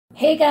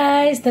Hey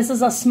guys, this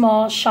is a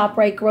small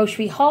ShopRite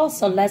grocery haul,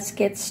 so let's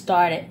get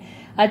started.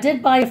 I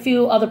did buy a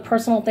few other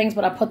personal things,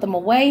 but I put them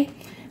away.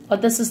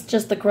 But this is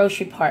just the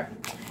grocery part.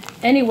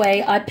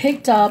 Anyway, I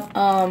picked up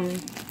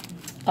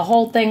a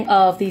whole thing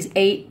of these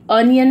 8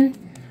 onion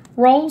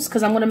rolls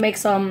because I'm going to make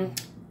some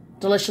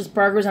delicious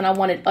burgers and I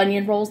wanted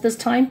onion rolls this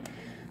time.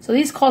 So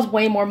these cost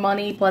way more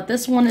money, but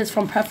this one is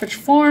from Pepperidge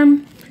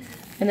Farm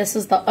and this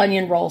is the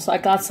onion roll. So I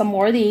got some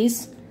more of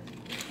these.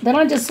 Then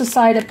I just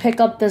decided to pick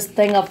up this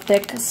thing of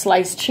thick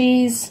sliced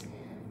cheese.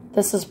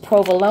 This is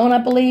provolone, I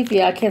believe.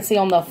 Yeah, I can't see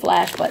on the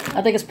flash, but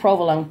I think it's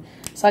provolone.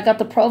 So I got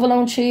the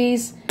provolone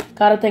cheese.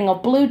 Got a thing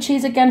of blue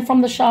cheese again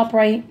from the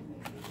ShopRite.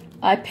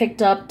 I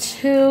picked up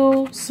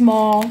 2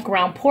 small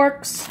ground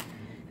porks.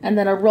 And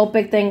then a real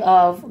big thing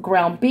of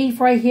ground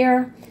beef right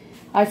here.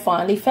 I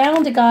finally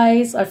found it,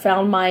 guys. I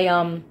found my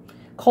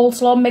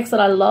coleslaw mix that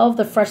I love,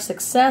 the Fresh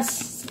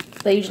Success.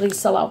 They usually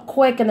sell out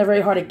quick and they're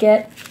very hard to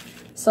get.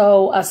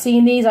 So I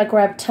seen these, I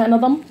grabbed 10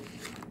 of them.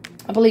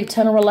 I believe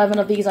 10 or 11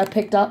 of these I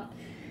picked up.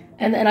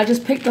 And then I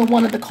just picked up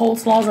one of the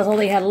coleslaws, that's all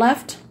they had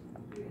left.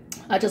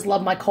 I just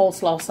love my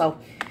coleslaw, so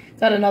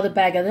got another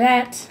bag of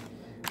that.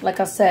 Like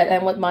I said,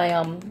 and with my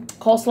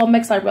coleslaw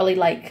mix I really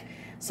like.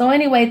 So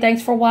anyway,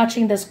 thanks for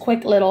watching this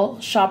quick little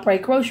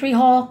ShopRite grocery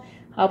haul.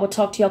 I will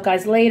talk to y'all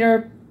guys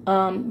later. Be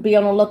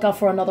on the lookout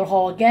for another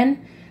haul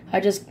again.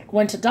 I just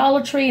went to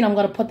Dollar Tree and I'm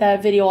going to put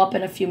that video up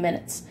in a few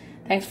minutes.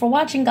 Thanks for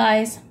watching,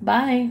 guys.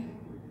 Bye.